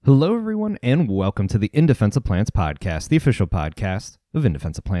Hello, everyone, and welcome to the In Defense of Plants podcast, the official podcast of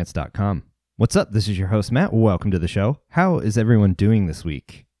indefenseofplants.com. What's up? This is your host, Matt. Welcome to the show. How is everyone doing this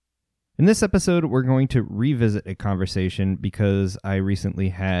week? In this episode, we're going to revisit a conversation because I recently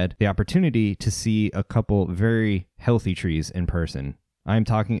had the opportunity to see a couple very healthy trees in person. I'm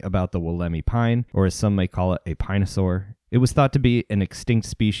talking about the Wollemi pine, or as some may call it, a pinosaur. It was thought to be an extinct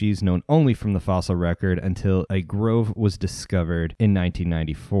species known only from the fossil record until a grove was discovered in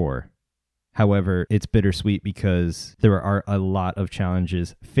 1994. However, it's bittersweet because there are a lot of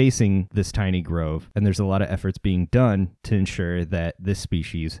challenges facing this tiny grove, and there's a lot of efforts being done to ensure that this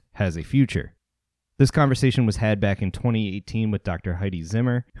species has a future. This conversation was had back in 2018 with Dr. Heidi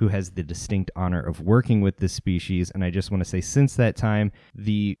Zimmer, who has the distinct honor of working with this species, and I just want to say since that time,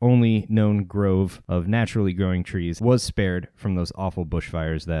 the only known grove of naturally growing trees was spared from those awful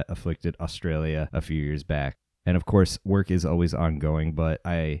bushfires that afflicted Australia a few years back. And of course, work is always ongoing, but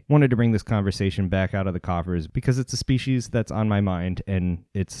I wanted to bring this conversation back out of the coffers because it's a species that's on my mind, and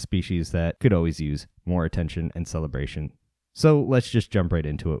it's a species that could always use more attention and celebration. So let's just jump right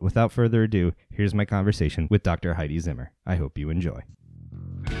into it. Without further ado, here's my conversation with Dr. Heidi Zimmer. I hope you enjoy.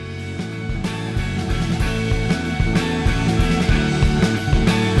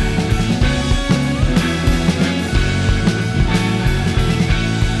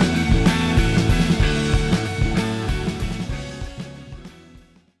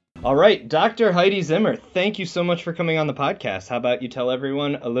 All right, Dr. Heidi Zimmer, thank you so much for coming on the podcast. How about you tell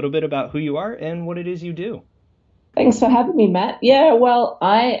everyone a little bit about who you are and what it is you do? Thanks for having me, Matt. Yeah, well,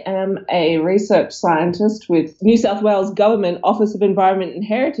 I am a research scientist with New South Wales Government Office of Environment and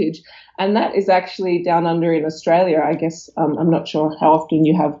Heritage, and that is actually down under in Australia. I guess I'm not sure how often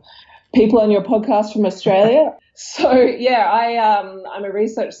you have people on your podcast from Australia. So, yeah, I'm a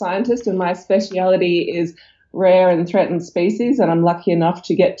research scientist, and my speciality is rare and threatened species, and I'm lucky enough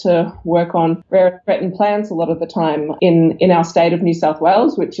to get to work on rare and threatened plants a lot of the time in our state of New South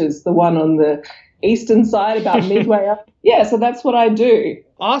Wales, which is the one on the eastern side, about midway up. Yeah, so that's what I do.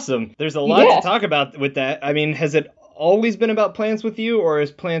 Awesome. There's a lot to talk about with that. I mean, has it always been about plants with you, or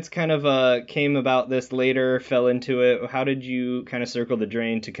as plants kind of came about this later, fell into it? How did you kind of circle the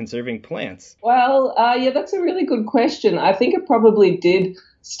drain to conserving plants? Well, yeah, that's a really good question. I think it probably did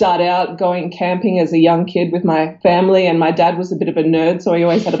start out going camping as a young kid with my family, and my dad was a bit of a nerd, so he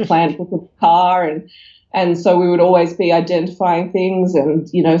always had a plant with a car, and so we would always be identifying things and,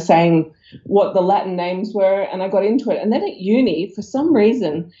 you know, saying what the Latin names were, and I got into it. And then at uni, for some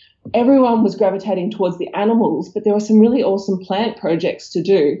reason, everyone was gravitating towards the animals, but there were some really awesome plant projects to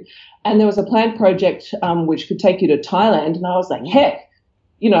do. And there was a plant project which could take you to Thailand, and I was like, heck,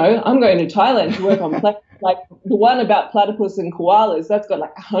 you know, I'm going to Thailand to work on plants. Like the one about platypus and koalas, that's got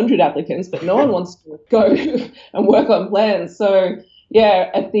like 100 applicants, but no one wants to go and work on plants. So yeah,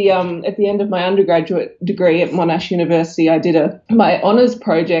 at the end of my undergraduate degree at Monash University, I did my honours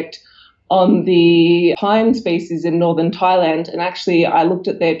project on the pine species in northern Thailand, and actually I looked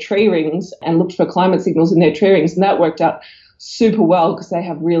at their tree rings and looked for climate signals in their tree rings, and that worked out super well because they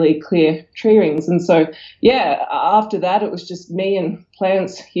have really clear tree rings. And so, yeah, after that, it was just me and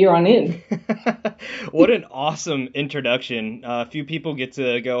plants here on in. What an awesome introduction. A few people get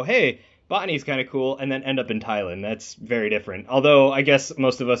to go, hey, botany's kind of cool, and then end up in Thailand. That's very different. Although I guess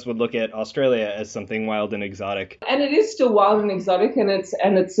most of us would look at Australia as something wild and exotic. And it is still wild and exotic, and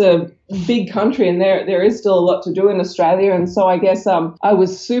it's a big country, and there is still a lot to do in Australia. And so I guess I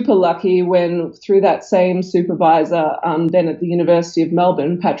was super lucky when, through that same supervisor, then at the University of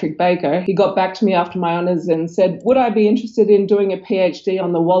Melbourne, Patrick Baker, he got back to me after my honours and said, would I be interested in doing a PhD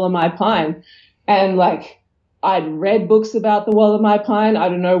on the Wollemi pine? And like, I'd read books about the Wollemi pine. I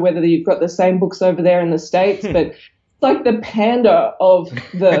don't know whether you've got the same books over there in the States, but it's like the panda of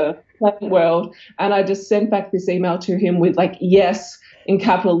the plant world. And I just sent back this email to him with like, yes, in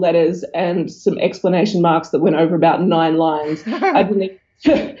capital letters and some exclamation marks that went over about 9 lines. I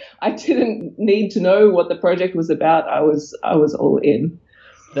didn't need to know what the project was about. I was all in.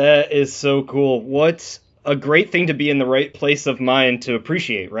 That is so cool. What a great thing to be in the right place of mind to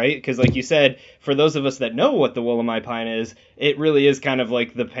appreciate, right? Because like you said, for those of us that know what the Wollemi pine is, it really is kind of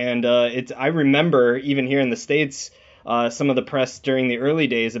like the panda. I remember even here in the States, some of the press during the early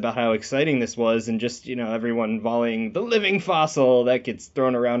days about how exciting this was, and just, you know, everyone volleying the living fossil. That gets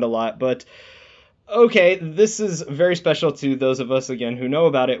thrown around a lot. But okay, this is very special to those of us, again, who know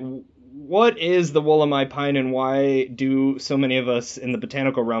about it. What is the Wollemi pine, and why do so many of us in the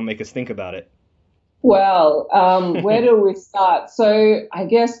botanical realm make us think about it? Well, where do we start? So I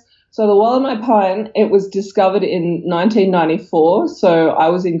guess, so the Wollemi pine, it was discovered in 1994. So I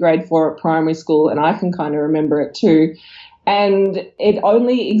was in grade 4 at primary school, and I can kind of remember it too. And it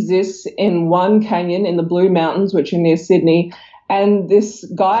only exists in one canyon in the Blue Mountains, which are near Sydney. And this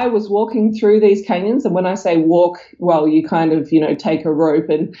guy was walking through these canyons. And when I say walk, well, you kind of, take a rope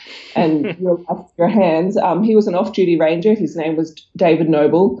and your hands. He was an off-duty ranger. His name was David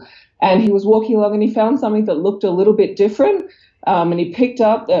Noble. And he was walking along and he found something that looked a little bit different. And he picked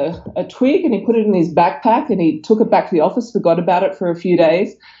up a twig and he put it in his backpack and he took it back to the office, forgot about it for a few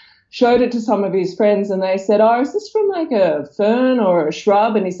days, showed it to some of his friends and they said, oh, is this from like a fern or a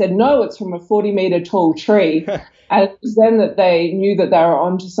shrub? And he said, no, it's from a 40-meter tall tree. And it was then that they knew that they were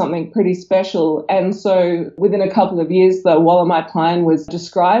onto something pretty special. And so within a couple of years, the Wollemi pine was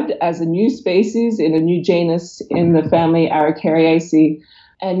described as a new species in a new genus in the family Araucariaceae.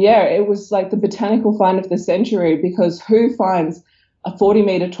 And yeah, it was like the botanical find of the century, because who finds a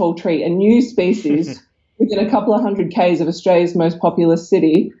 40-meter tall tree, a new species, within a couple of 100 Ks of Australia's most populous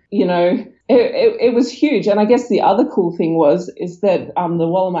city? It was huge. And I guess the other cool thing is that the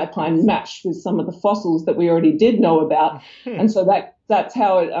Wollemi pine matched with some of the fossils that we already did know about. And so that's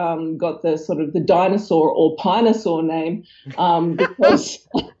how it got the sort of the dinosaur or pinosaur name, because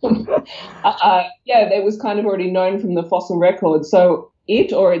it was kind of already known from the fossil record. So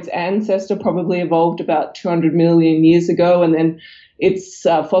it or its ancestor probably evolved about 200 million years ago, and then its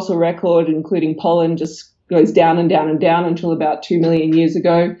fossil record, including pollen, just goes down and down and down until about 2 million years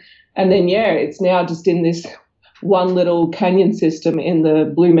ago. And then, it's now just in this one little canyon system in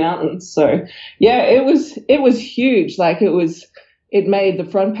the Blue Mountains. So, it was huge. Like it made the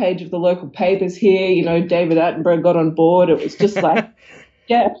front page of the local papers here. David Attenborough got on board. It was just like,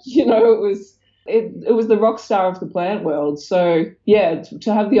 it was the rock star of the plant world. So,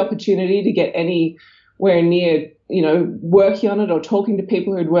 to have the opportunity to get anywhere near, working on it or talking to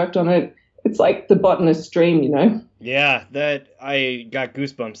people who'd worked on it, it's like the botanist's dream, Yeah, that I got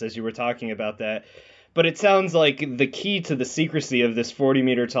goosebumps as you were talking about that. But it sounds like the key to the secrecy of this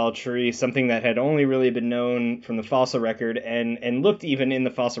 40-meter tall tree, something that had only really been known from the fossil record and looked even in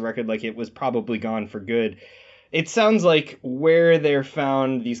the fossil record like it was probably gone for good. It sounds like where they're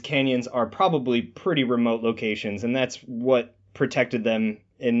found, these canyons are probably pretty remote locations, and that's what protected them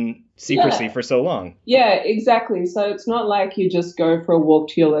in secrecy for so long. Yeah, exactly. So it's not like you just go for a walk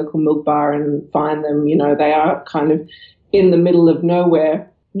to your local milk bar and find them. They are kind of in the middle of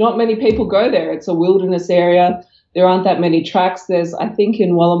nowhere. Not many people go there. It's a wilderness area. There aren't that many tracks. I think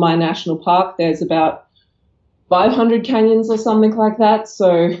in Wollemi National Park, there's about 500 canyons or something like that.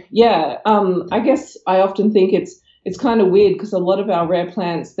 So, I guess I often think it's kind of weird because a lot of our rare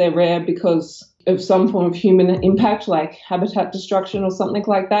plants, they're rare because of some form of human impact, like habitat destruction or something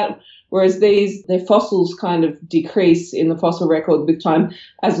like that. Whereas their fossils kind of decrease in the fossil record with time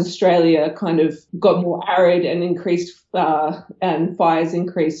as Australia kind of got more arid and increased and fires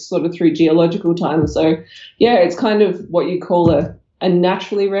increased sort of through geological time. So, it's kind of what you call a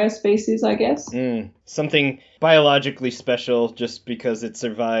naturally rare species, I guess. Something biologically special just because it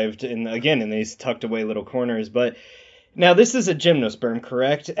survived in these tucked away little corners. But now this is a gymnosperm,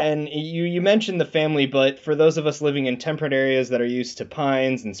 correct? And you mentioned the family, but for those of us living in temperate areas that are used to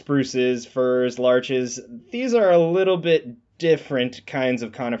pines and spruces, firs, larches, these are a little bit different kinds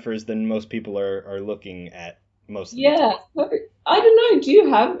of conifers than most people are looking at most of the time. So, I don't know. Do you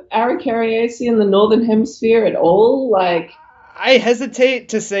have Araucariaceae in the Northern Hemisphere at all? I hesitate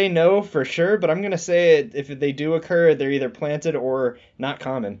to say no for sure, but I'm going to say if they do occur, they're either planted or not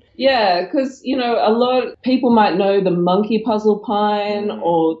common. Yeah, because, a lot of people might know the monkey puzzle pine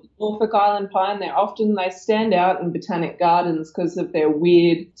or Norfolk Island pine. They stand out in botanic gardens because of their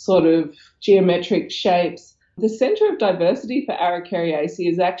weird sort of geometric shapes. The centre of diversity for Araucariaceae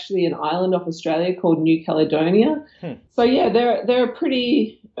is actually an island off Australia called New Caledonia. So, they're a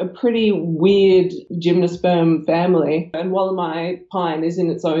pretty weird gymnosperm family. And Wollemi pine is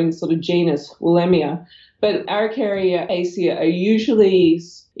in its own sort of genus, Wollemia. But Araucariaceae are usually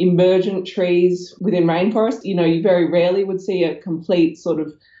emergent trees within rainforest. You very rarely would see a complete sort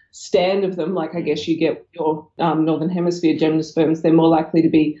of stand of them, like I guess you get your Northern Hemisphere gymnosperms. They're more likely to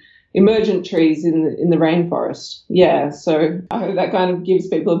be emergent trees in the rainforest. So I hope that kind of gives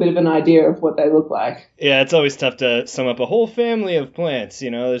people a bit of an idea of what they look like. Yeah, it's always tough to sum up a whole family of plants.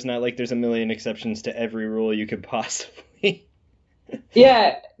 There's not like there's a million exceptions to every rule you could possibly. And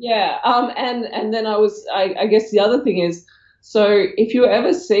then I guess the other thing is, so if you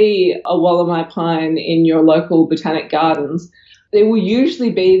ever see a Wollemi pine in your local botanic gardens, there will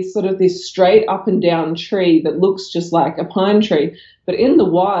usually be sort of this straight up and down tree that looks just like a pine tree. But in the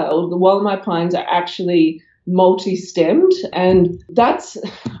wild, the Wollemi pines are actually multi-stemmed, and that's,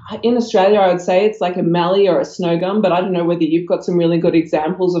 in Australia, I would say it's like a mallee or a snow gum, but I don't know whether you've got some really good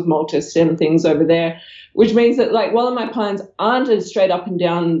examples of multi-stem things over there. which means that like Wollemi pines aren't a straight up and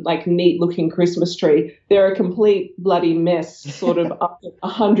down like neat looking Christmas tree. They're a complete bloody mess, sort of up to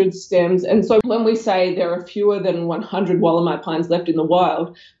 100 stems. And so when we say there are fewer than 100 Wollemi pines left in the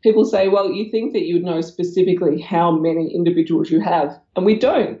wild, people say, well, you think that you would know specifically how many individuals you have. And we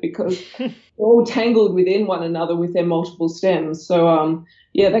don't, because they're all tangled within one another with their multiple stems. So,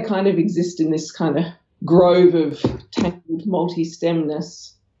 yeah, they kind of exist in this kind of grove of tangled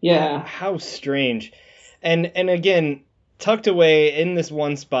multi-stemness. Yeah. How strange. And again, tucked away in this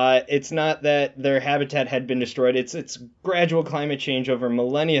one spot, it's not that their habitat had been destroyed. It's gradual climate change over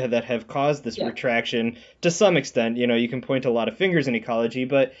millennia that have caused this retraction to some extent. You know, you can point to a lot of fingers in ecology,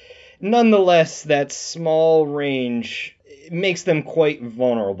 but nonetheless, that small range makes them quite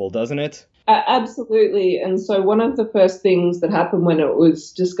vulnerable, doesn't it? Absolutely. And so one of the first things that happened when it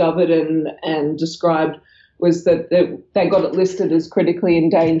was discovered and described was that they got it listed as critically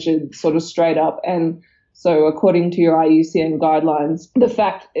endangered sort of straight up. And so according to your IUCN guidelines, the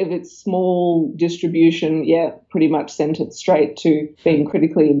fact of its small distribution, pretty much sent it straight to being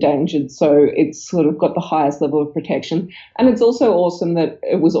critically endangered. So it's sort of got the highest level of protection. And it's also awesome that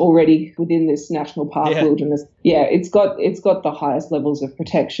it was already within this national park wilderness. Yeah, it's got the highest levels of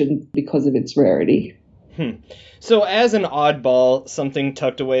protection because of its rarity. So as an oddball, something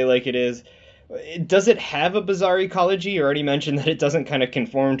tucked away like it is, does it have a bizarre ecology? You already mentioned that it doesn't kind of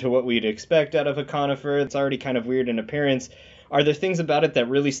conform to what we'd expect out of a conifer. It's already kind of weird in appearance. Are there things about it that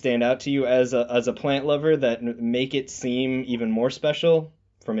really stand out to you as a plant lover that make it seem even more special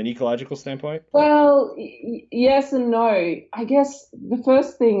from an ecological standpoint? Well, yes and no. I guess the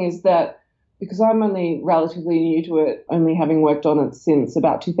first thing is that because I'm only relatively new to it, only having worked on it since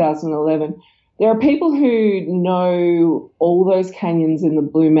about 2011, there are people who know all those canyons in the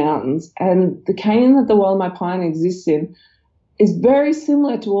Blue Mountains, and the canyon that the Wollemi pine exists in is very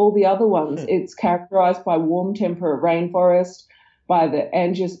similar to all the other ones. It's characterized by warm temperate rainforest, by the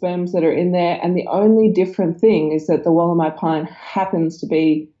angiosperms that are in there, and the only different thing is that the Wollemi pine happens to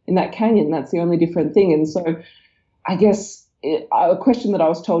be in that canyon. That's the only different thing. And so I guess a question that I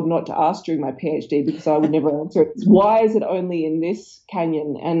was told not to ask during my PhD, because I would never answer it, is why is it only in this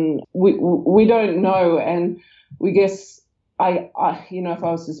canyon? And we don't know. And we guess I if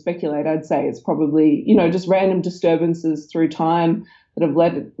I was to speculate, I'd say it's probably, just random disturbances through time that have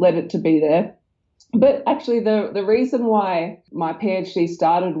led it to be there. But actually the reason why my PhD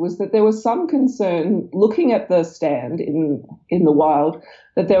started was that there was some concern looking at the stand in the wild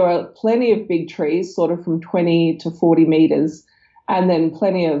that there were plenty of big trees, sort of from 20 to 40 meters, and then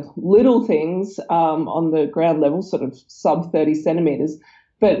plenty of little things on the ground level, sort of sub 30 centimeters,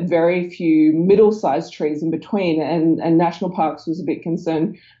 but very few middle-sized trees in between. And National Parks was a bit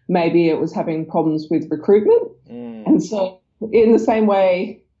concerned maybe it was having problems with recruitment. And so in the same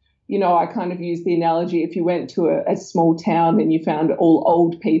way, I kind of use the analogy, if you went to a small town and you found all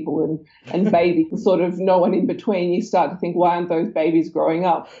old people and babies, sort of no one in between, you start to think, why aren't those babies growing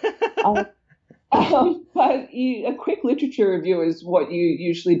up? But a quick literature review is what you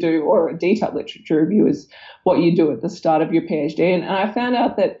usually do, or a detailed literature review is what you do at the start of your PhD. And I found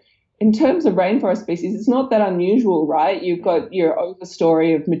out that in terms of rainforest species, it's not that unusual, right? You've got your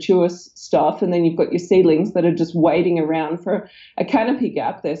overstory of mature stuff, and then you've got your seedlings that are just waiting around for a canopy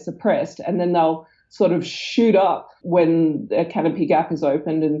gap. They're suppressed, and then they'll sort of shoot up when a canopy gap is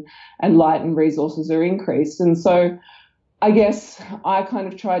opened and light and resources are increased. And so I guess I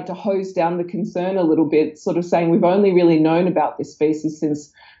kind of tried to hose down the concern a little bit, sort of saying we've only really known about this species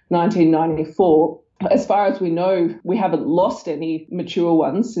since 1994. As far as we know, we haven't lost any mature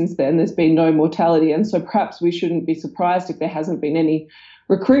ones since then. There's been no mortality. And so perhaps we shouldn't be surprised if there hasn't been any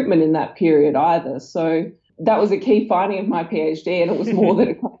recruitment in that period either. So that was a key finding of my PhD, and it was more that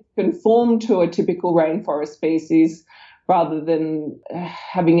it conformed to a typical rainforest species rather than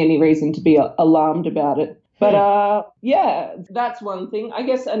having any reason to be alarmed about it. But that's one thing. I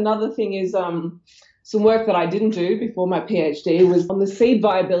guess another thing is some work that I didn't do before my PhD was on the seed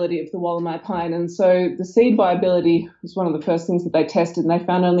viability of the Wollemi pine. And so the seed viability was one of the first things that they tested, and they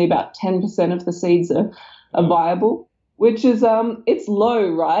found only about 10% of the seeds are viable, which is, it's low,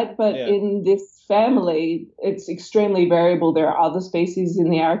 right? But in this family, it's extremely variable. There are other species in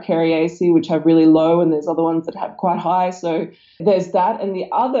the Araucariaceae which have really low, and there's other ones that have quite high. So there's that. And the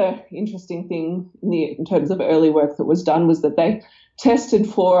other interesting thing in terms of early work that was done was that they tested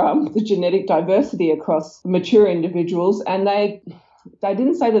for the genetic diversity across mature individuals, and they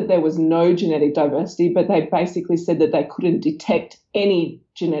didn't say that there was no genetic diversity, but they basically said that they couldn't detect any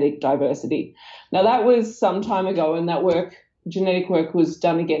genetic diversity. Now, that was some time ago, and that genetic work was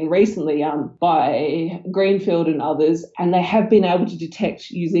done again recently by Greenfield and others, and they have been able to detect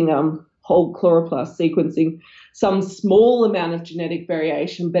using whole chloroplast sequencing, some small amount of genetic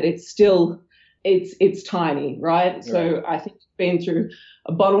variation, but it's still, it's tiny, right? So I think it's been through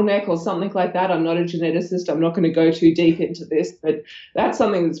a bottleneck or something like that. I'm not a geneticist. I'm not going to go too deep into this, but that's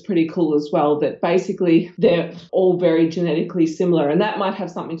something that's pretty cool as well, that basically they're all very genetically similar. And that might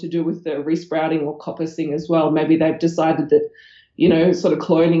have something to do with the resprouting or coppicing as well. Maybe they've decided that, you know, sort of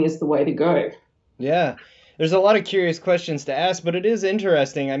cloning is the way to go. Yeah. There's a lot of curious questions to ask, but it is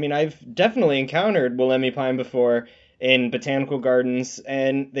interesting. I mean, I've definitely encountered Wollemi pine before in botanical gardens,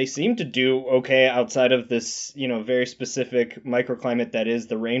 and they seem to do okay outside of this, you know, very specific microclimate that is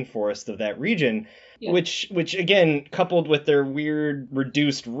the rainforest of that region. Yeah. Which again, coupled with their weird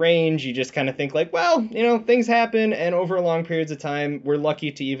reduced range, you just kind of think like, well, you know, things happen, and over long periods of time, we're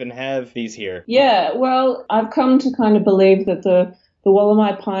lucky to even have these here. Yeah, well, I've come to kind of believe that the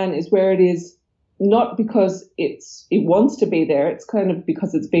Wollemi pine is where it is, not because it wants to be there. It's kind of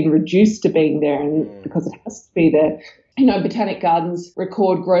because it's been reduced to being there and because it has to be there. You know, botanic gardens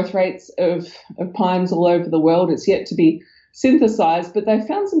record growth rates of pines all over the world. It's yet to be synthesized, but they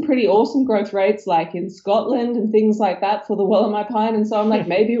found some pretty awesome growth rates, like in Scotland and things like that for the Wollemi pine. And so I'm like,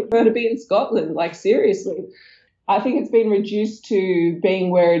 maybe it ought to be in Scotland. Like, seriously. I think it's been reduced to being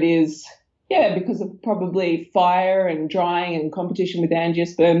where it is, yeah, because of probably fire and drying and competition with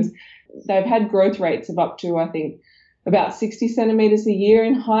angiosperms. They've had growth rates of up to, I think, about 60 centimetres a year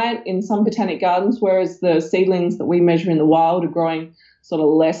in height in some botanic gardens, whereas the seedlings that we measure in the wild are growing sort of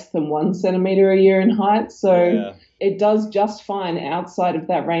less than 1 centimetre a year in height. So It does just fine outside of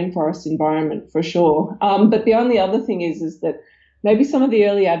that rainforest environment for sure. But the only other thing is that maybe some of the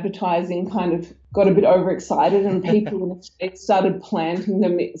early advertising kind of got a bit overexcited and people started planting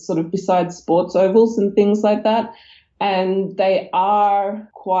them sort of beside sports ovals and things like that. And they are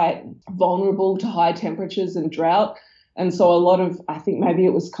quite vulnerable to high temperatures and drought. And so a lot of, I think maybe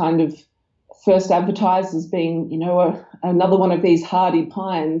it was kind of first advertised as being, you know, another one of these hardy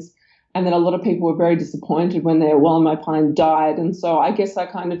pines. And then a lot of people were very disappointed when their Wollemi pine died. And so I guess I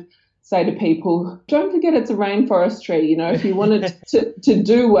kind of say to people, don't forget it's a rainforest tree. You know, if you want it to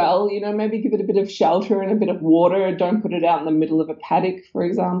do well, you know, maybe give it a bit of shelter and a bit of water. Don't put it out in the middle of a paddock, for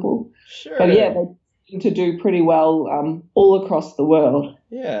example. Sure. But yeah, to do pretty well all across the world.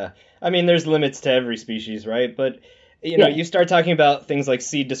 Yeah. I mean, there's limits to every species, right? But, you know, you start talking about things like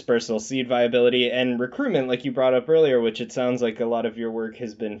seed dispersal, seed viability, and recruitment, like you brought up earlier, which it sounds like a lot of your work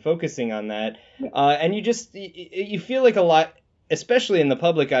has been focusing on that. And you feel like a lot, especially in the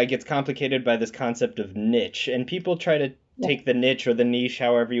public eye, gets complicated by this concept of niche. And people try to take the niche or the niche,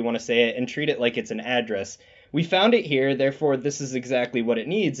 however you want to say it, and treat it like it's an address. We found it here, therefore this is exactly what it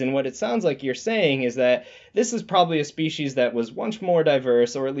needs. And what it sounds like you're saying is that this is probably a species that was once more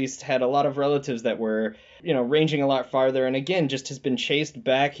diverse, or at least had a lot of relatives that were, you know, ranging a lot farther, and again, just has been chased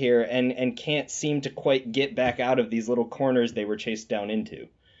back here and can't seem to quite get back out of these little corners they were chased down into.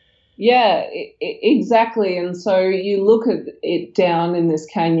 Yeah, exactly. And so you look at it down in this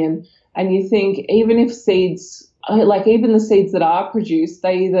canyon and you think, even if seeds, like even the seeds that are produced,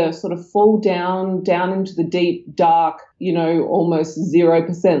 they either sort of fall down into the deep, dark, you know, almost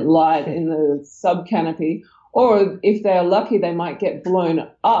 0% light in the subcanopy, or if they're lucky, they might get blown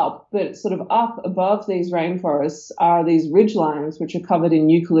up. But sort of up above these rainforests are these ridgelines, which are covered in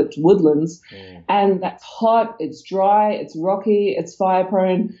eucalypt woodlands. And that's hot, it's dry, it's rocky, it's fire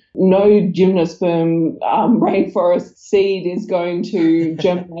prone. No gymnosperm rainforest seed is going to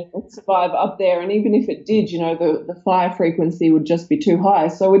germinate and survive up there. And even if it did, you know, the fire frequency would just be too high.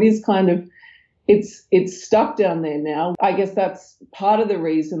 So it is kind of, it's stuck down there now. I guess that's part of the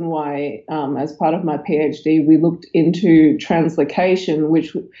reason why, as part of my PhD, we looked into translocation,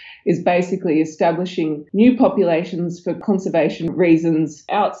 which is basically establishing new populations for conservation reasons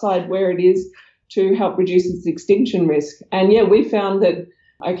outside where it is to help reduce its extinction risk. And yeah, we found that,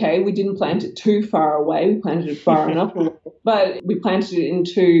 okay, we didn't plant it too far away. We planted it far enough away, but we planted it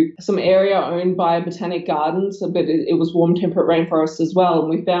into some area owned by Botanic Gardens, but it was warm temperate rainforest as well. And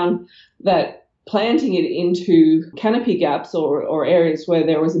we found that planting it into canopy gaps or areas where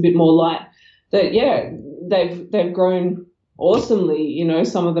there was a bit more light, that they've grown awesomely. You know,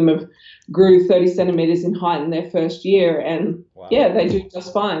 some of them have grew 30 centimeters in height in their first year, and they do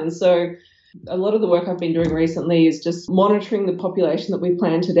just fine. So a lot of the work I've been doing recently is just monitoring the population that we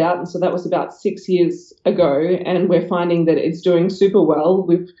planted out, and so that was about 6 years ago, and we're finding that it's doing super well.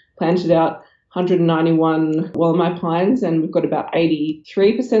 We've planted out 191 Wollemi pines, and we've got about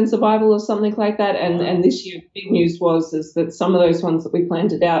 83% survival or something like that. And this year, big news is that some of those ones that we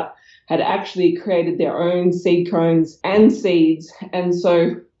planted out had actually created their own seed cones and seeds. And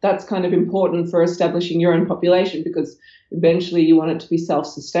so that's kind of important for establishing your own population, because eventually you want it to be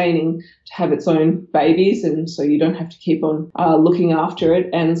self-sustaining, to have its own babies, and so you don't have to keep on looking after it.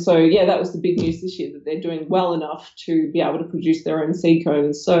 And so, yeah, that was the big news this year, that they're doing well enough to be able to produce their own seed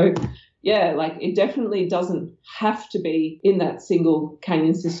cones. So, yeah, like it definitely doesn't have to be in that single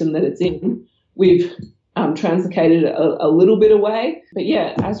canyon system that it's in. We've translocated it a little bit away. But,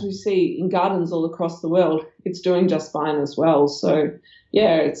 yeah, as we see in gardens all across the world, it's doing just fine as well. So,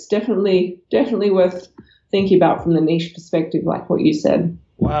 yeah, it's definitely worth thinking about from the niche perspective, like what you said.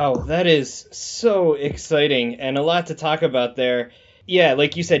 Wow, that is so exciting and a lot to talk about there. Yeah,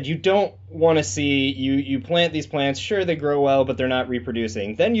 like you said, you don't want to see, you plant these plants, sure, they grow well, but they're not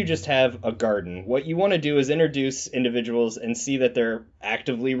reproducing. Then you just have a garden. What you want to do is introduce individuals and see that they're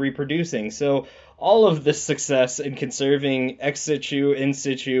actively reproducing. So all of this success in conserving ex situ, in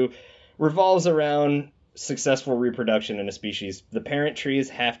situ, revolves around successful reproduction in a species. The parent trees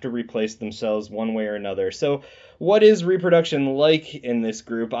have to replace themselves one way or another. So what is reproduction like in this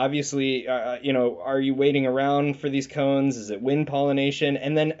group? Obviously, are you waiting around for these cones? Is it wind pollination?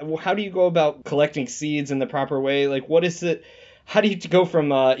 And then how do you go about collecting seeds in the proper way? Like, what is it? How do you go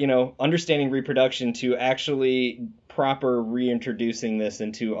from, understanding reproduction to actually proper reintroducing this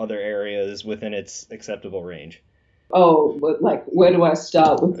into other areas within its acceptable range? Oh, like, where do I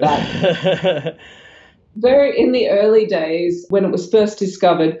start with that? In the early days, when it was first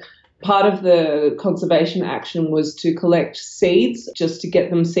discovered, part of the conservation action was to collect seeds, just to get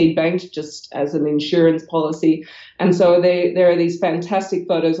them seed banked, just as an insurance policy. And so there are these fantastic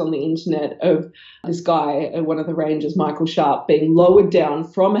photos on the internet of this guy, one of the rangers, Michael Sharp, being lowered down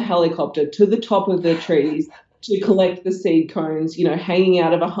from a helicopter to the top of the trees to collect the seed cones, hanging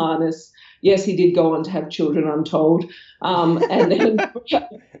out of a harness. Yes, he did go on to have children, I'm told, and then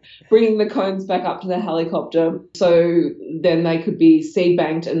bringing the cones back up to the helicopter so then they could be seed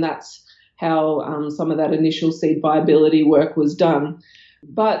banked, and that's how some of that initial seed viability work was done.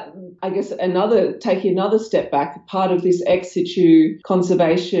 But I guess taking another step back, part of this ex situ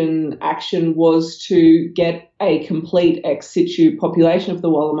conservation action was to get a complete ex situ population of the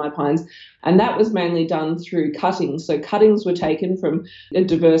Wollemi pines, and that was mainly done through cuttings. So cuttings were taken from a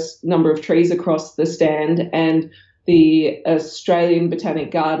diverse number of trees across the stand, and the Australian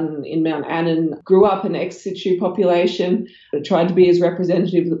Botanic Garden in Mount Annan grew up an ex situ population. It tried to be as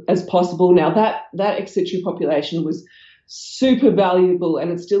representative as possible. Now that ex situ population was super valuable,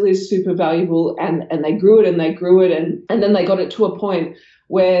 and it still is super valuable, and they grew it and they grew it, and then they got it to a point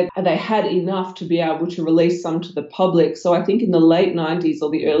where they had enough to be able to release some to the public. So I think in the late 90s or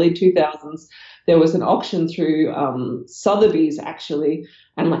the early 2000s, there was an auction through Sotheby's, actually,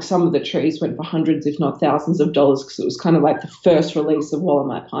 and like some of the trees went for hundreds, if not thousands of dollars, because it was kind of like the first release of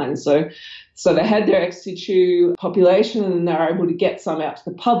Wollemi pines. So they had their ex situ population, and they were able to get some out to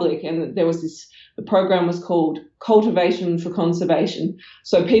the public. And there was the program was called Cultivation for Conservation.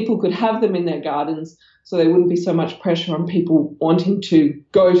 So people could have them in their gardens, so there wouldn't be so much pressure on people wanting to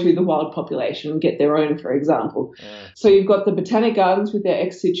go to the wild population and get their own, for example. Yeah. So you've got the Botanic Gardens with their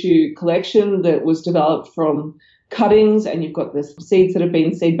ex situ collection that was developed from cuttings, and you've got the seeds that have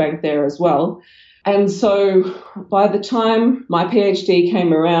been seed banked there as well. And so by the time my PhD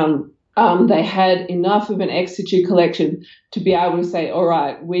came around, they had enough of an ex situ collection to be able to say, all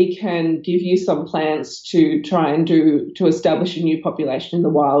right, we can give you some plants to try and to establish a new population in the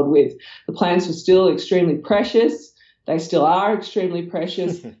wild with. The plants were still extremely precious. They still are extremely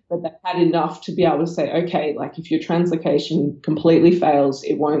precious, but they had enough to be able to say, okay, like if your translocation completely fails,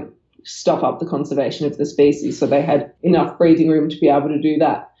 it won't stop up the conservation of the species. So they had enough breathing room to be able to do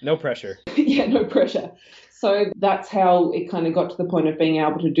that. No pressure. Yeah, no pressure. So that's how it kind of got to the point of being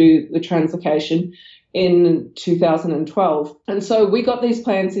able to do the translocation in 2012. And so we got these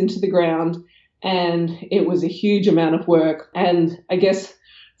plants into the ground, and it was a huge amount of work. And I guess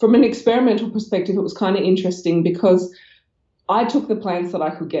from an experimental perspective, it was kind of interesting because I took the plants that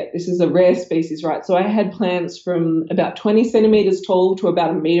I could get. This is a rare species, right? So I had plants from about 20 centimeters tall to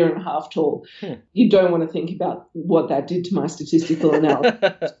about 1.5 meters tall. You don't want to think about what that did to my statistical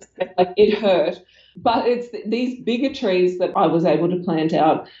analysis. Like, it hurt. But it's these bigger trees that I was able to plant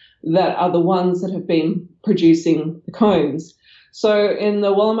out that are the ones that have been producing the cones. So in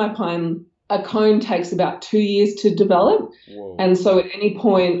the Wollemi pine, a cone takes about 2 years to develop. Whoa. And so at any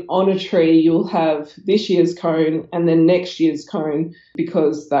point on a tree, you'll have this year's cone and then next year's cone,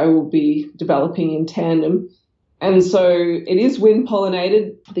 because they will be developing in tandem. And so it is wind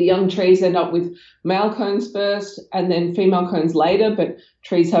pollinated. The young trees end up with male cones first and then female cones later, but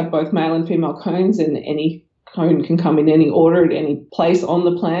trees have both male and female cones, and any cone can come in any order at any place on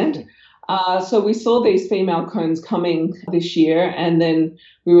the plant. So we saw these female cones coming this year, and then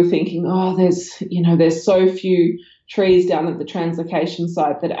we were thinking, oh, there's so few trees down at the translocation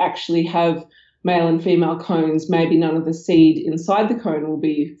site that actually have male and female cones. Maybe none of the seed inside the cone will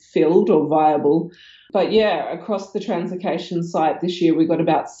be filled or viable. But yeah, across the translocation site this year, we got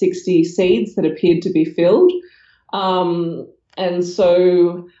about 60 seeds that appeared to be filled. And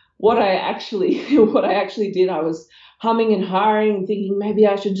so what I actually did, I was humming and hawing, thinking maybe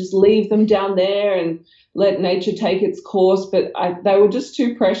I should just leave them down there and let nature take its course. But they were just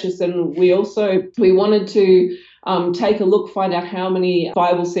too precious. And we wanted to take a look, find out how many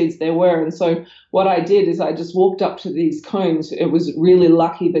viable seeds there were. And so what I did is I just walked up to these cones. It was really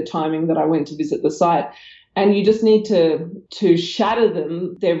lucky, the timing that I went to visit the site. And you just need to shatter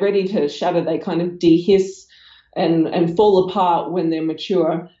them. They're ready to shatter. They kind of dehiss and fall apart when they're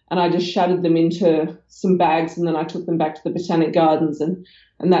mature. And I just shattered them into some bags, and then I took them back to the Botanic Gardens, and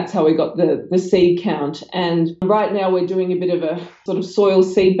that's how we got the seed count. And right now we're doing a bit of a sort of soil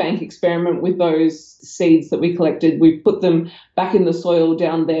seed bank experiment with those seeds that we collected. We put them back in the soil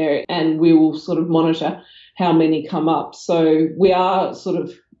down there, and we will sort of monitor how many come up. So we are sort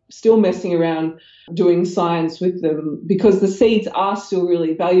of still messing around doing science with them because the seeds are still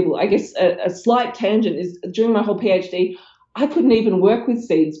really valuable. I guess a slight tangent is during my whole PhD, I couldn't even work with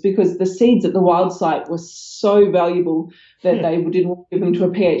seeds because the seeds at the wild site were so valuable that they didn't want to give them to a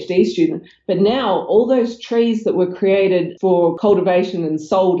PhD student. But now all those trees that were created for cultivation and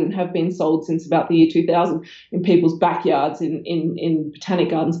sold and have been sold since about the year 2000 in people's backyards in botanic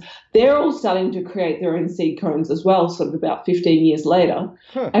gardens, they're all starting to create their own seed cones as well, sort of about 15 years later.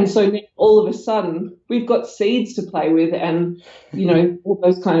 And so now all of a sudden we've got seeds to play with, and, all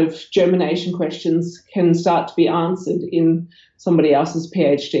those kind of germination questions can start to be answered in somebody else's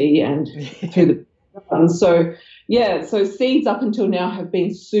PhD and through the and so seeds up until now have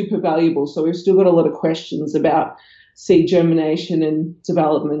been super valuable. So we've still got a lot of questions about seed germination and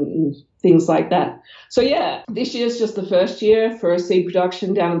development and things like that. So this year's just the first year for a seed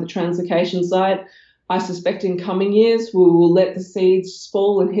production down at the translocation site. I suspect in coming years we will let the seeds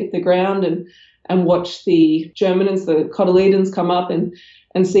fall and hit the ground and watch the germinants, the cotyledons, come up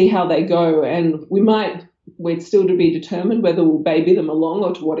and see how they go. And we're still to be determined whether we'll baby them along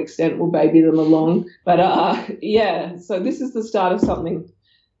or to what extent we'll baby them along. But so this is the start of something.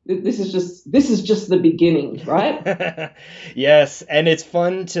 This is just the beginning, right? Yes, and it's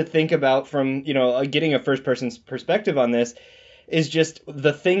fun to think about from, getting a first person's perspective on this is just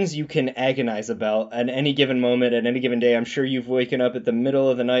the things you can agonize about at any given moment, at any given day. I'm sure you've waken up at the middle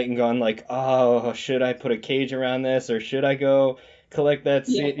of the night and gone like, oh, should I put a cage around this or should I go collect that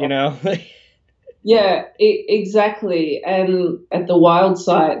seed, Yeah, exactly. And at the wild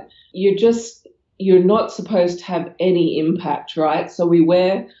site, you're not supposed to have any impact, right? So we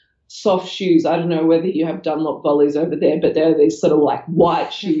wear soft shoes. I don't know whether you have Dunlop volleys over there, but they're these sort of like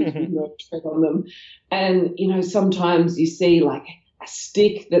white shoes with no tread on them. And, sometimes you see like a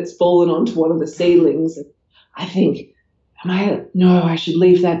stick that's fallen onto one of the seedlings. And I think, I should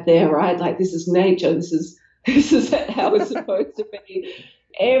leave that there, right? Like, this is nature. This is how it's supposed to be.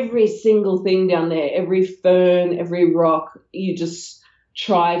 Every single thing down there, every fern, every rock, you just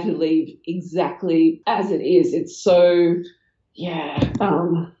try to leave exactly as it is. It's so,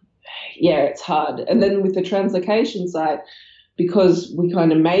 it's hard. And then with the translocation site, because we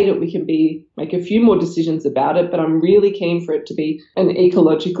kind of made it, we can make a few more decisions about it, but I'm really keen for it to be an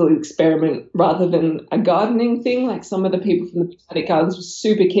ecological experiment rather than a gardening thing. Like some of the people from the Botanic Gardens were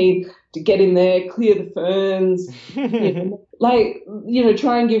super keen to get in there, clear the ferns,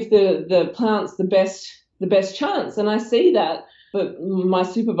 try and give the plants the best chance. And I see that, but my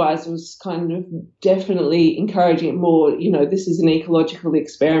supervisor was kind of definitely encouraging it more. This is an ecological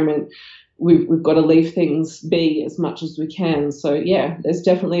experiment. We've got to leave things be as much as we can. So, there's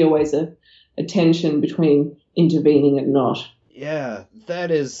definitely always a tension between intervening and not. Yeah, that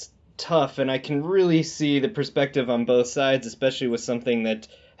is tough. And I can really see the perspective on both sides, especially with something that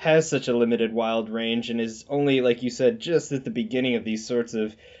has such a limited wild range and is only, like you said, just at the beginning of these sorts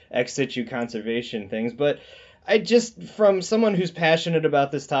of ex situ conservation things. But from someone who's passionate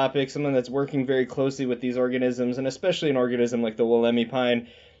about this topic, someone that's working very closely with these organisms, and especially an organism like the Wollemi pine,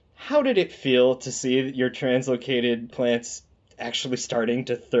 how did it feel to see your translocated plants actually starting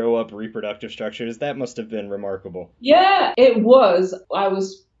to throw up reproductive structures? That must have been remarkable. Yeah, it was. I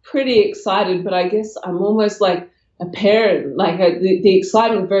was pretty excited, but I guess I'm almost like a parent. Like the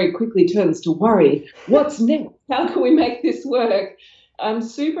excitement very quickly turns to worry. What's next? How can we make this work? I'm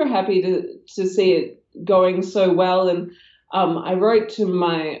super happy to see it going so well. And I wrote to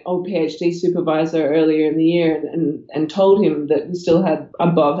my old PhD supervisor earlier in the year and told him that we still had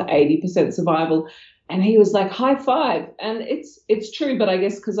above 80% survival. And he was like, high five. And it's true, but I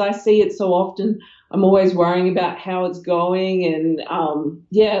guess because I see it so often, I'm always worrying about how it's going. And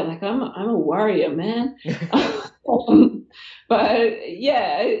like I'm a worrier, man. But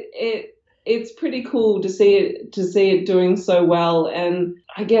yeah, it's pretty cool to see it doing so well. And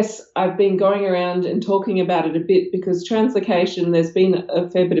I guess I've been going around and talking about it a bit because translocation, there's been a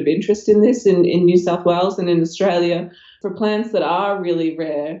fair bit of interest in this in New South Wales and in Australia for plants that are really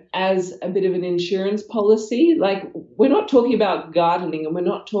rare as a bit of an insurance policy. Like, we're not talking about gardening and we're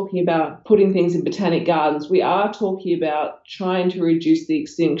not talking about putting things in botanic gardens. We are talking about trying to reduce the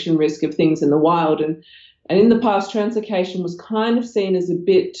extinction risk of things in the wild. And in the past, translocation was kind of seen as a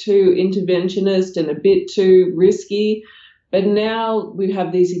bit too interventionist and a bit too risky. But now we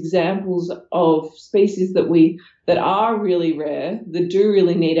have these examples of species that are really rare, that do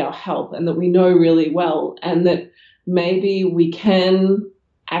really need our help and that we know really well, and that maybe we can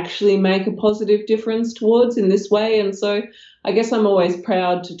actually make a positive difference towards in this way. And so I guess I'm always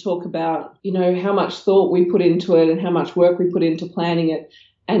proud to talk about, how much thought we put into it and how much work we put into planning it,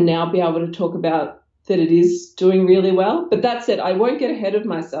 and now be able to talk about that it is doing really well. But that said, I won't get ahead of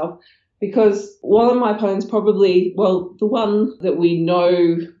myself because Wollemi pine's probably, the one that we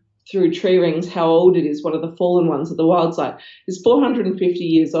know through tree rings how old it is, one of the fallen ones at the wild site, is 450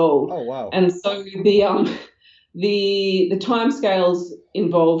 years old. Oh, wow. And so the timescales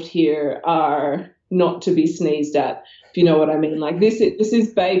involved here are not to be sneezed at, if you know what I mean. Like, this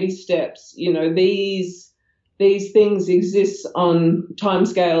is baby steps. These things exist on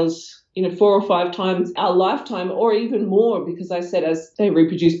timescales, 4 or 5 times our lifetime, or even more, because I said as they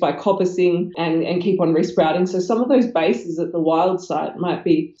reproduce by coppicing and keep on resprouting. So some of those bases at the wild site might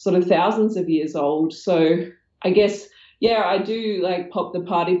be sort of thousands of years old. So I guess, yeah, I do like pop the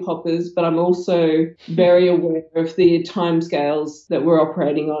party poppers, but I'm also very aware of the timescales that we're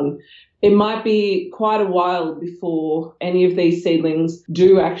operating on. It might be quite a while before any of these seedlings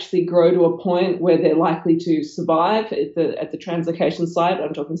do actually grow to a point where they're likely to survive at the translocation site.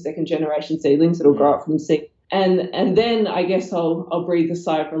 I'm talking second generation seedlings that'll grow up from seed. And then I guess I'll breathe a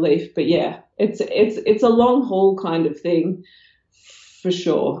sigh of relief. But yeah, it's a long haul kind of thing. For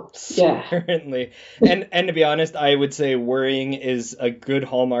sure. Yeah. Certainly. And to be honest, I would say worrying is a good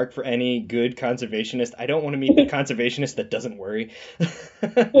hallmark for any good conservationist. I don't want to meet the conservationist that doesn't worry.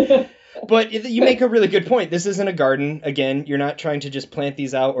 But you make a really good point. This isn't a garden. Again, you're not trying to just plant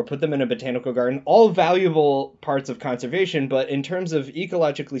these out or put them in a botanical garden. All valuable parts of conservation, but in terms of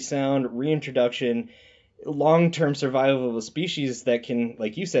ecologically sound reintroduction, long-term survival of a species that can,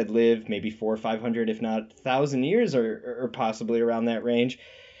 like you said, live maybe 400 or 500, if not 1,000 years or possibly around that range.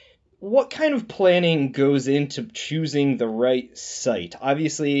 What kind of planning goes into choosing the right site?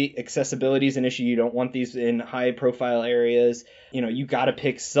 Obviously, accessibility is an issue. You don't want these in high-profile areas. You got to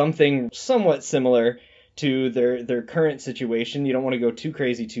pick something somewhat similar to their current situation. You don't want to go too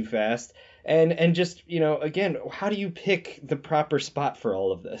crazy too fast. And just, again, how do you pick the proper spot for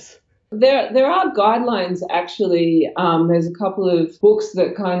all of this? There are guidelines, actually. There's a couple of books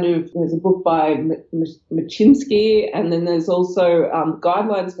that there's a book by Machinsky, and then there's also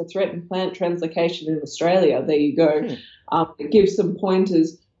guidelines for threatened plant translocation in Australia. There you go. It gives some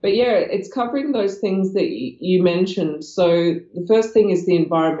pointers. But yeah, it's covering those things that you mentioned. So the first thing is the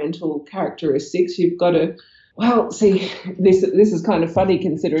environmental characteristics. You've got to, this is kind of funny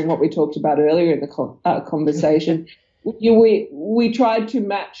considering what we talked about earlier in the conversation. We tried to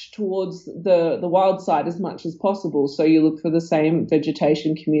match towards the wild side as much as possible. So you look for the same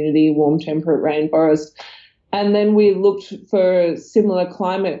vegetation community, warm temperate rainforest. And then we looked for similar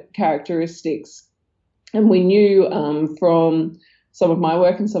climate characteristics. And we knew from some of my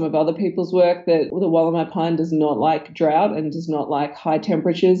work and some of other people's work that the Wollemi pine does not like drought and does not like high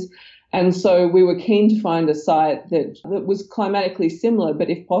temperatures. And so we were keen to find a site that was climatically similar, but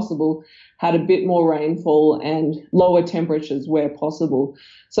if possible, had a bit more rainfall and lower temperatures where possible.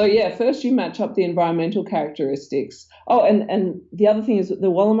 So yeah, first you match up the environmental characteristics. Oh, and the other thing is that the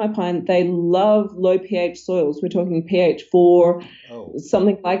Wollemi pine, they love low pH soils. We're talking pH 4,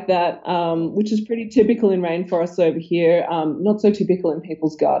 something like that, which is pretty typical in rainforests over here, not so typical in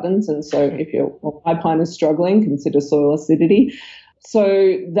people's gardens. And so if your Wollemi pine is struggling, consider soil acidity.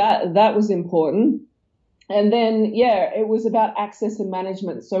 So that was important. And then, it was about access and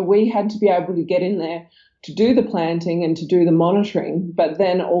management. So we had to be able to get in there to do the planting and to do the monitoring, but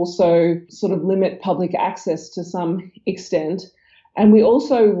then also sort of limit public access to some extent. And we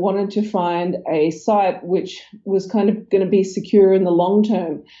also wanted to find a site which was kind of going to be secure in the long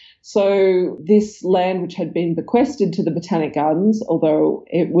term. So this land, which had been bequested to the Botanic Gardens, although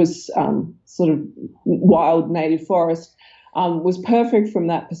it was sort of wild native forest, was perfect from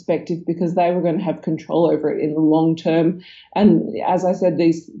that perspective because they were going to have control over it in the long term. And as I said,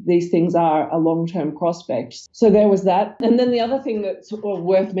 these things are a long-term prospect. So there was that. And then the other thing that's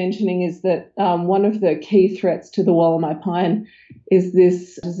worth mentioning is that one of the key threats to the Wollemi pine is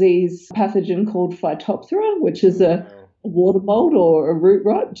this disease pathogen called Phytophthora, which is a water mold or a root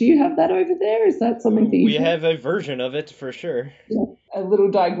rot. Do you have that over there? Is that something that you have a version of it for sure. Yeah. A little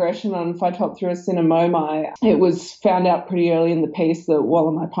digression on Phytophthora cinnamomi. It was found out pretty early in the piece that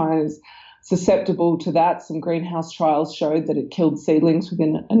Wollemi pine is susceptible to that. Some greenhouse trials showed that it killed seedlings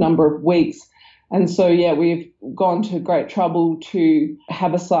within a number of weeks. And so, yeah, we've gone to great trouble to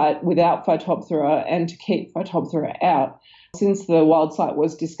have a site without Phytophthora and to keep Phytophthora out. Since the wild site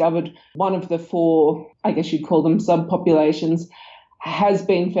was discovered, one of the 4, I guess you'd call them subpopulations, has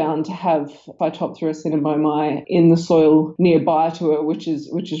been found to have Phytophthora cinnamomi in the soil nearby to it, which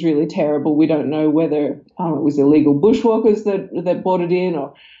is really terrible. We don't know whether it was illegal bushwalkers that brought it in,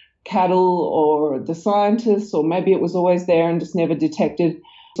 or cattle, or the scientists, or maybe it was always there and just never detected.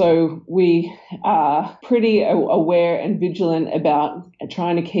 So we are pretty aware and vigilant about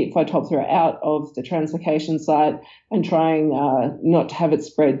trying to keep Phytophthora out of the translocation site and trying not to have it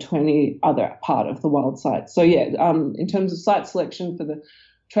spread to any other part of the wild site. So yeah, in terms of site selection for the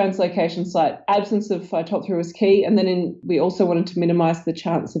translocation site, absence of Phytophthora was key. And then we also wanted to minimise the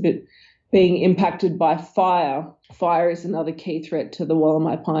chance of it being impacted by fire. Fire is another key threat to the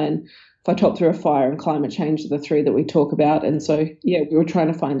Wollemi pine. Phytophthora, fire, and climate change are the 3 that we talk about. And so, yeah, we were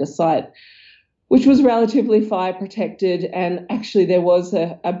trying to find a site which was relatively fire protected. And actually there was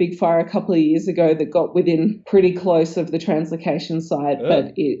a big fire a couple of years ago that got within pretty close of the translocation site,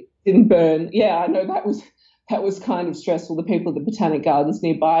 but it didn't burn. Yeah, I know that was kind of stressful. The people at the Botanic Gardens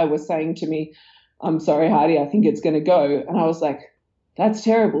nearby were saying to me, "I'm sorry, Heidi, I think it's going to go." And I was like, that's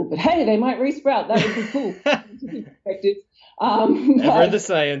terrible, but hey, they might resprout. That would be cool. Ever the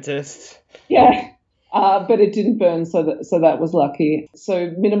scientist. Yeah, but it didn't burn, so that was lucky.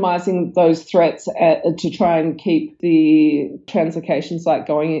 So minimising those threats to try and keep the translocation site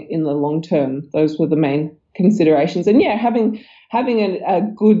going in the long term, those were the main considerations. And yeah, having a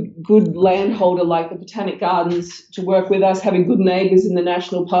good landholder like the Botanic Gardens to work with us, having good neighbours in the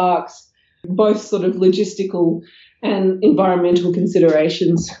national parks, both sort of logistical and environmental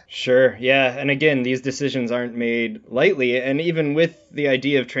considerations. Sure, yeah. And again, these decisions aren't made lightly. And even with the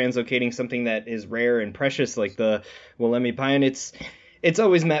idea of translocating something that is rare and precious like the Wollemi pine, it's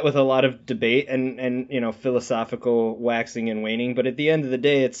always met with a lot of debate and philosophical waxing and waning. But at the end of the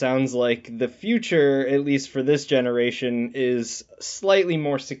day, it sounds like the future, at least for this generation, is slightly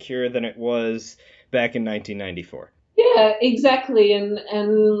more secure than it was back in 1994. Yeah, exactly, and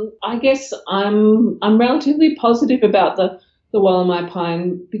I guess I'm relatively positive about the Wollemi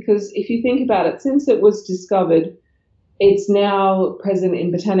pine because if you think about it, since it was discovered, it's now present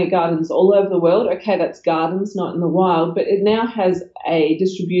in botanic gardens all over the world. Okay, that's gardens, not in the wild, but it now has a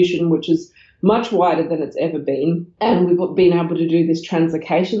distribution which is much wider than it's ever been, and we've been able to do this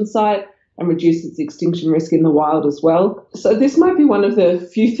translocation site and reduce its extinction risk in the wild as well. So this might be one of the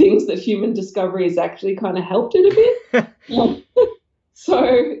few things that human discovery has actually kind of helped it a bit.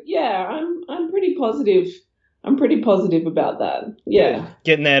 So yeah, I'm pretty positive. I'm pretty positive about that. Yeah.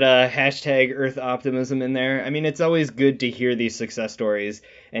 Getting that hashtag Earth optimism in there. I mean, it's always good to hear these success stories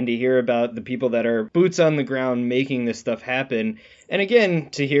and to hear about the people that are boots on the ground making this stuff happen. And again,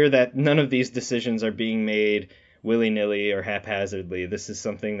 to hear that none of these decisions are being made willy-nilly or haphazardly. This is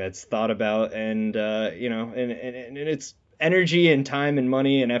something that's thought about and it's energy and time and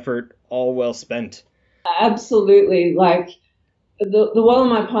money and effort all well spent. Absolutely. Like the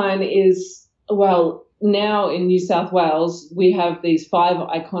Wollemi pine is, well, now in New South Wales, we have these 5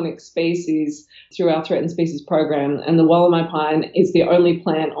 iconic species through our threatened species program, and the Wollemi pine is the only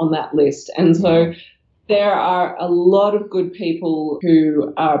plant on that list. And so there are a lot of good people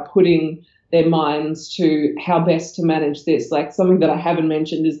who are putting their minds to how best to manage this. Like something that I haven't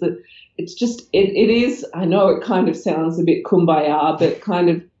mentioned is that it's just, it is, I know it kind of sounds a bit kumbaya, but kind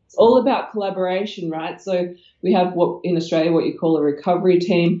of it's all about collaboration, right? So we have in Australia, what you call a recovery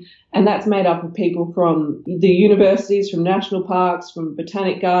team, and that's made up of people from the universities, from national parks, from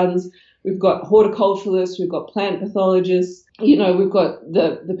botanic gardens. We've got horticulturalists, we've got plant pathologists, we've got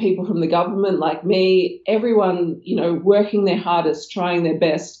the people from the government like me, everyone, working their hardest, trying their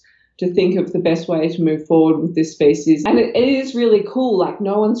best to think of the best way to move forward with this species. And it is really cool. Like,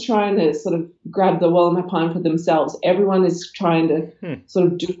 no one's trying to sort of grab the Wollemi pine for themselves. Everyone is trying to sort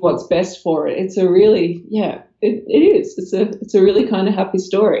of do what's best for it. It's a really, it is. It's a really kind of happy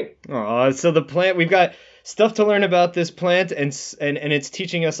story. Oh, so the plant, we've got stuff to learn about this plant, and it's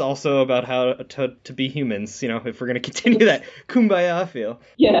teaching us also about how to be humans, if we're going to continue that kumbaya feel.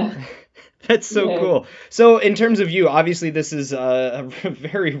 Yeah. That's so cool. So in terms of you, obviously this is a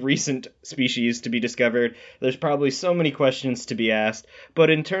very recent species to be discovered. There's probably so many questions to be asked. But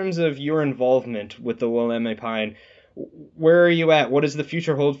in terms of your involvement with the Wollemi pine, where are you at? What does the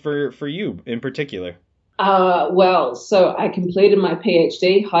future hold for you in particular? So I completed my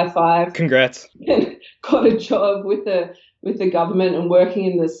PhD. High five. Congrats. Got a job with the government and working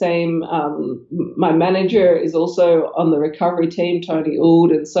in the same. My manager is also on the recovery team, Tony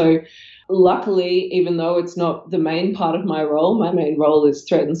Ould, and so luckily, even though it's not the main part of my main role is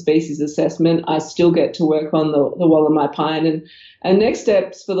threatened species assessment, I still get to work on the Wollemi pine. And next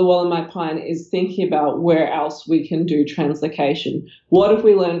steps for the Wollemi pine is thinking about where else we can do translocation. What have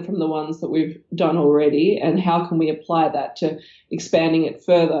we learned from the ones that we've done already, and how can we apply that to expanding it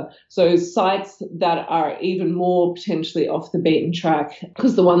further? So sites that are even more potentially off the beaten track,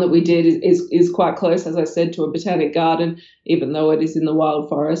 because the one that we did is quite close, as I said, to a botanic garden, even though it is in the wild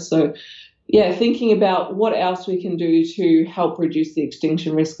forest. So thinking about what else we can do to help reduce the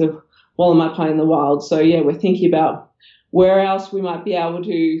extinction risk of Wollemi pine in the wild. So we're thinking about where else we might be able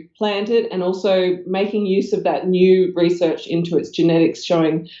to plant it, and also making use of that new research into its genetics,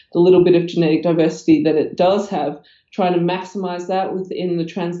 showing the little bit of genetic diversity that it does have, trying to maximize that within the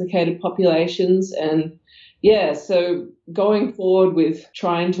translocated populations. And so going forward with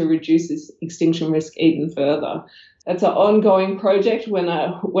trying to reduce this extinction risk even further. That's an ongoing project when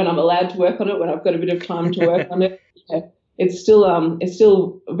I'm allowed to work on it, when I've got a bit of time to work on it. It's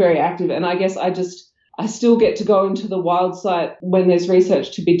still very active, and I guess I still get to go into the wild site when there's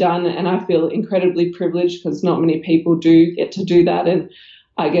research to be done, and I feel incredibly privileged because not many people do get to do that. And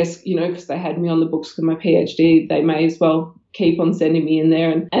I guess, because they had me on the books for my PhD, they may as well keep on sending me in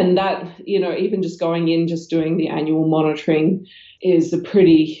there. And that, even just going in, just doing the annual monitoring is a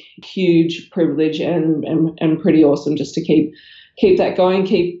pretty huge privilege and pretty awesome just to keep that going,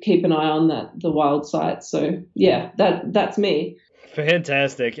 keep an eye on the wild site. So that's me.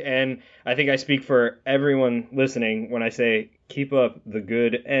 Fantastic. And I think I speak for everyone listening when I say keep up the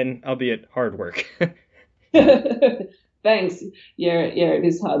good and albeit hard work. Thanks. It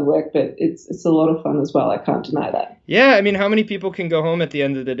is hard work, but it's a lot of fun as well. I can't deny that. Yeah, I mean, how many people can go home at the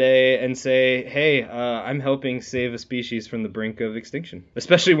end of the day and say, hey, I'm helping save a species from the brink of extinction,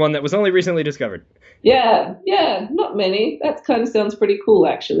 especially one that was only recently discovered? Yeah, not many. That kind of sounds pretty cool,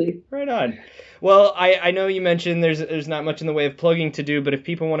 actually. Right on. Well, I know you mentioned there's not much in the way of plugging to do, but if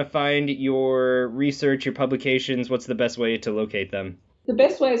people want to find your research, your publications, what's the best way to locate them? The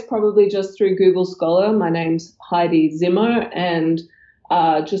best way is probably just through Google Scholar. My name's Heidi Zimmer, and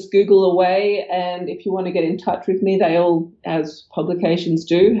just Google away. And if you want to get in touch with me, they all, as publications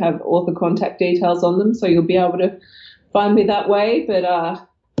do, have author contact details on them, so you'll be able to find me that way. But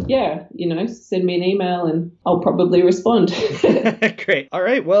send me an email and I'll probably respond. Great. All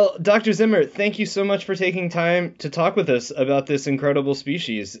right. Well, Dr. Zimmer, thank you so much for taking time to talk with us about this incredible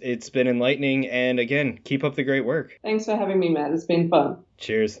species. It's been enlightening. And again, keep up the great work. Thanks for having me, Matt. It's been fun.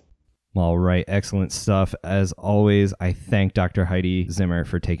 Cheers. All right. Excellent stuff. As always, I thank Dr. Heidi Zimmer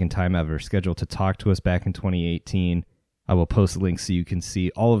for taking time out of her schedule to talk to us back in 2018. I will post links so you can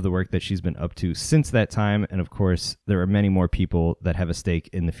see all of the work that she's been up to since that time. And of course, there are many more people that have a stake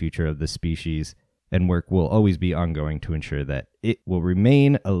in the future of this species, and work will always be ongoing to ensure that it will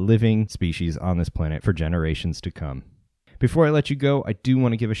remain a living species on this planet for generations to come. Before I let you go, I do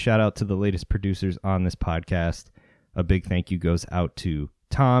want to give a shout out to the latest producers on this podcast. A big thank you goes out to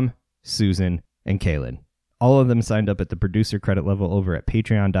Tom, Susan, and Kaylin. All of them signed up at the producer credit level over at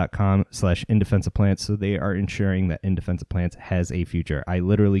patreon.com/indefenseofplants, so they are ensuring that In Defense of Plants has a future. I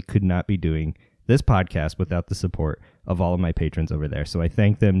literally could not be doing this podcast without the support of all of my patrons over there, so I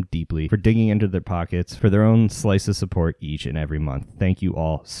thank them deeply for digging into their pockets for their own slice of support each and every month. Thank you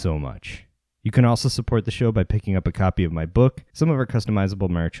all so much. You can also support the show by picking up a copy of my book, some of our customizable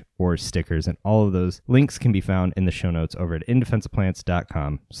merch, or stickers, and all of those links can be found in the show notes over at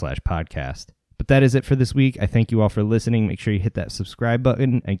indefenseofplants.com/podcast. But that is it for this week. I thank you all for listening. Make sure you hit that subscribe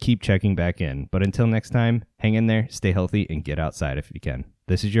button and keep checking back in. But until next time, hang in there, stay healthy, and get outside if you can.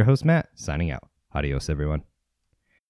 This is your host, Matt, signing out. Adios, everyone.